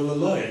often will a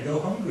lion go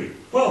hungry?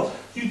 Well,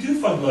 you do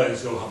find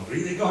lions go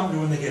hungry. They go hungry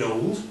when they get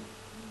old,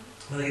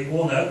 when they get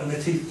worn out, when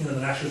their teeth, the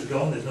gnashes are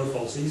gone, there's no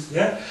falsies,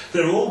 yeah?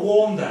 They're all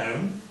worn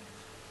down.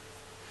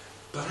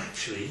 But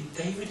actually,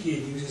 David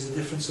here uses a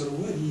different sort of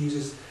word. He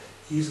uses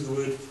the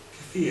word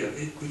kafir,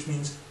 which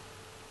means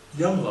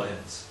young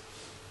lions.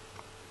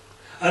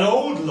 An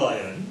old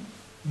lion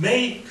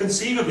may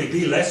conceivably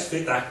be less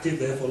fit, active,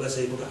 therefore less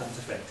able to hunt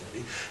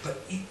effectively,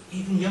 but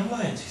even young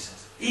lions, he says,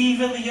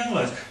 even the young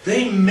lions,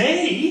 they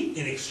may,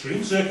 in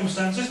extreme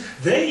circumstances,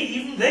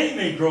 they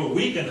may grow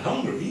weak and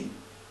hungry,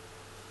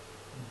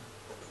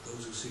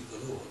 seek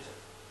the Lord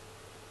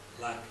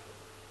lack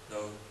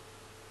no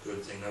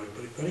good thing. Now we've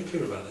got to be very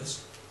clear about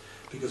this,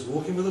 because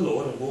walking with the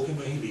Lord and walking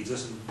where He leads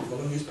us and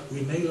following His path,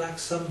 we may lack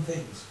some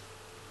things.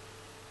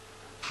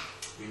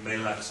 We may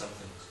lack some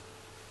things.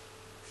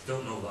 If you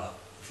don't know that,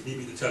 if you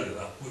need me to tell you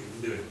that, what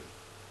you've been doing,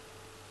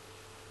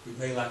 we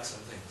may lack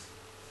some things.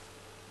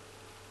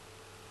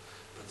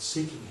 But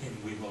seeking Him,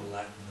 we will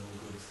lack no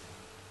good thing.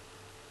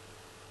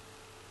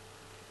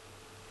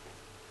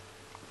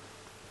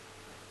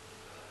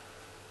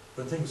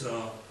 When things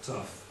are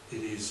tough,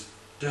 it is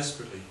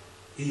desperately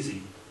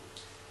easy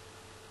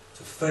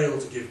to fail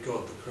to give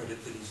God the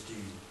credit that He's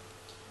due.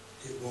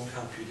 It won't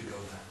help you to go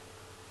there.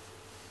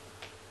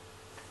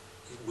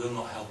 It will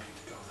not help you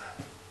to go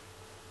there.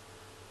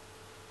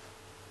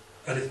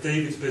 And it's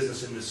David's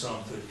business in this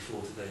Psalm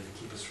 34 today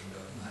to keep us from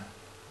going there.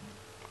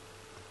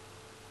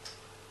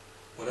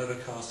 Whatever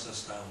casts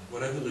us down,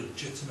 whatever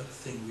legitimate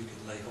thing we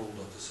can lay hold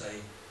of to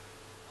say,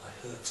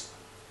 I hurt.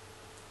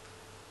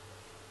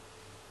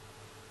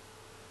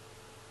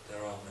 There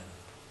are many.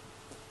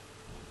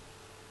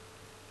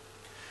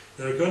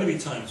 There are going to be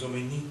times when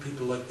we need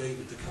people like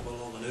David to come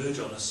along and urge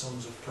on us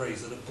songs of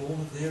praise that are born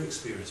of their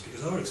experience,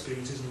 because our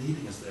experience isn't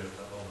leading us there at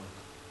that moment.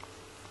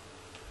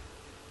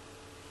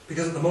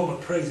 Because at the moment,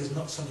 praise is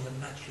not something that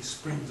naturally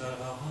springs out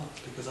of our hearts,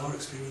 because our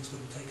experience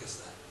wouldn't take us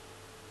there.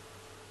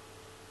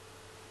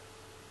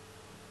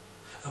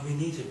 And we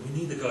need Him, we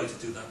need the guy to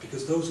do that,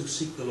 because those who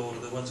seek the Lord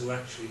are the ones who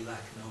actually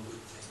lack no good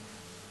thing.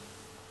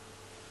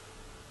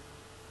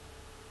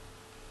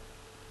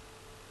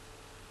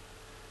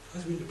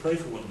 Guys, we need to pray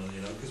for one another,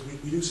 you know, because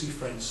we do see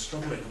friends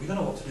struggling, and we don't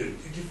know what to do.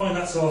 Do you find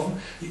that so often?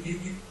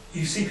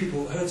 You see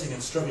people hurting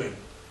and struggling,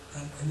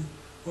 and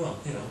well,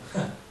 you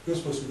know, you're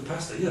supposed to be the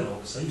pastor, you don't know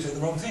what to say, you say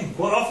the wrong thing.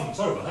 Quite often,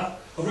 sorry about that.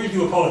 I really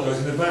do apologise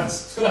in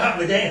advance. It's going to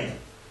happen again.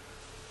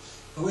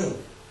 I will.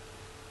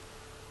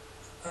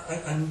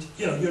 And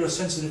you know, you're a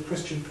sensitive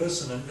Christian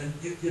person, and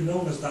you're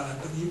known as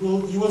that, but you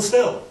will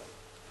still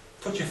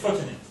put your foot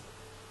in it.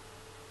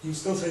 You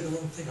still say the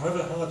wrong thing,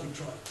 however hard you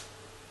try.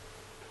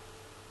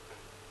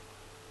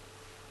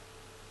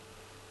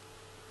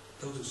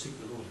 Those who seek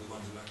the Lord are the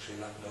ones who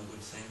actually lack no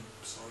good thing.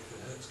 Sorry if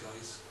it hurts,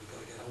 guys. We've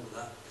got to get hold of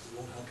that, because it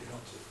won't help you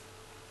not to.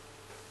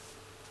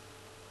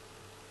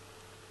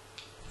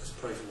 Let's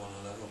pray for one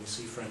another. When we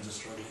see friends are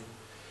struggling,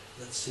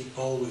 let's seek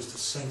always to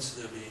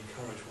sensitively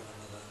encourage one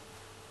another.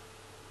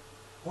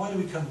 Why do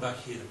we come back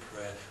here to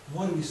prayer?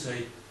 Why do we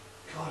say,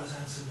 God has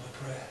answered my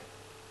prayer?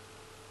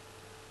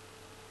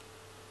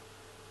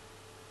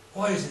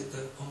 Why is it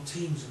that on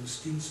teams and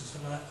students and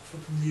stuff like that,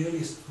 from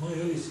my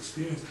earliest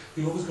experience,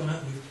 we've always gone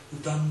out and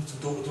we've done some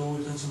door-to-door,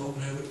 we've done some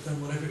open air, we've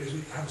done whatever it is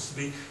it happens to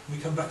be, and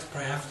we come back to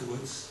pray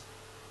afterwards,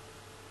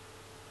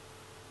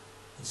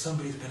 and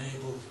somebody's been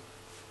able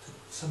to,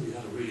 somebody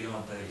had a really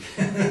hard day,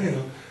 you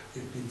know,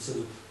 they've been sort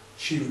of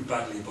chewed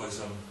badly by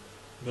some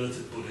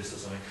militant Buddhist or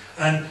something,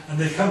 and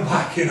they come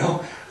back, you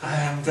know,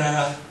 and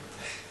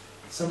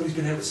somebody's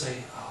been able to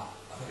say, oh,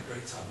 I've had a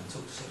great time, and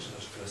talk to such and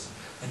such a person,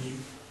 and you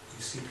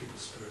see people's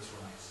spirits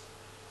rise,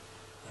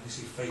 and you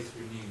see faith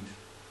renewed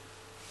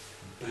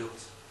and built.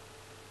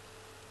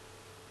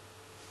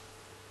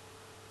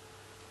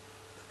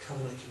 The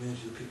covenant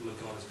community of the people of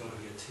God has got to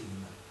be a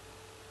team,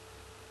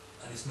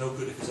 and it's no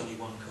good if there's only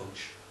one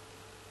coach.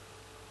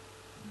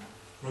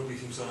 Rugby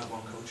teams don't have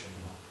one coach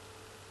anymore.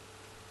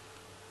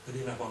 They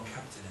don't even have one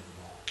captain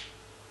anymore.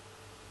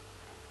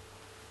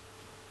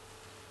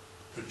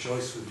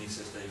 Rejoice with me,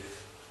 says David.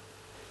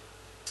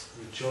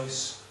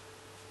 Rejoice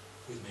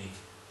with me.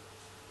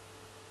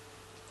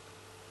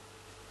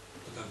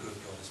 Look how good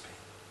God has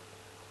been.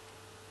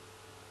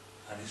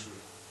 And is real.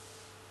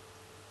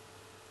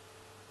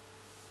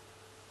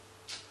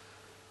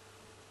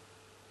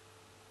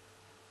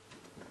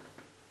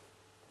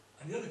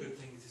 And the other good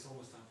thing